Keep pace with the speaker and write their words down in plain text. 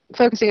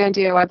focusing on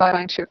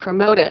DIY to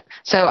promote it.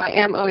 So I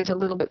am always a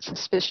little bit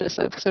suspicious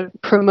of sort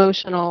of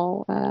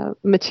promotional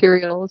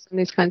materials and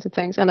these kinds of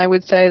things. And I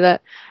would say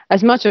that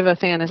as much of a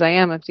fan as I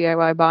am of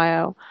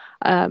DIYbio,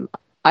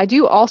 I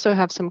do also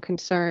have some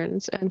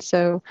concerns. And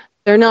so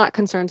they're not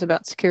concerns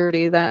about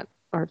security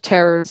or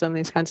terrorism,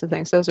 these kinds of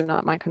things. Those are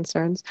not my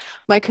concerns.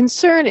 My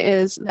concern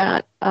is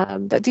that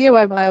that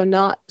DIYbio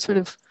not sort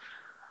of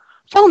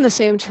fell in the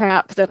same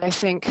trap that I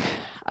think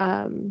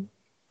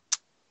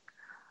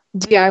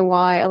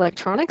DIY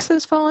electronics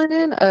has fallen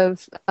in,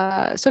 of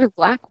sort of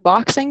black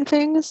boxing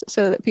things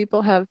so that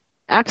people have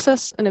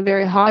access in a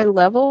very high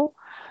level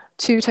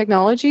to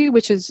technology,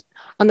 which is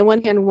on the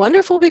one hand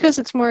wonderful because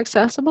it's more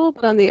accessible,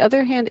 but on the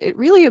other hand, it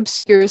really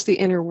obscures the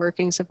inner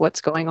workings of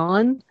what's going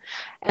on.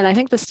 And I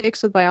think the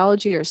stakes with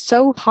biology are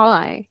so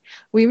high,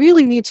 we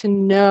really need to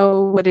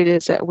know what it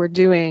is that we're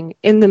doing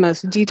in the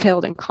most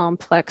detailed and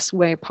complex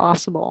way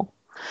possible.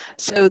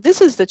 So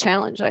this is the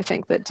challenge, I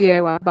think, that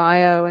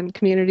DIYbio and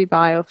community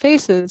bio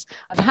faces,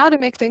 of how to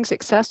make things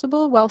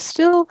accessible while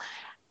still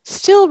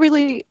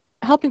really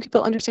helping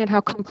people understand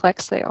how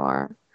complex they are.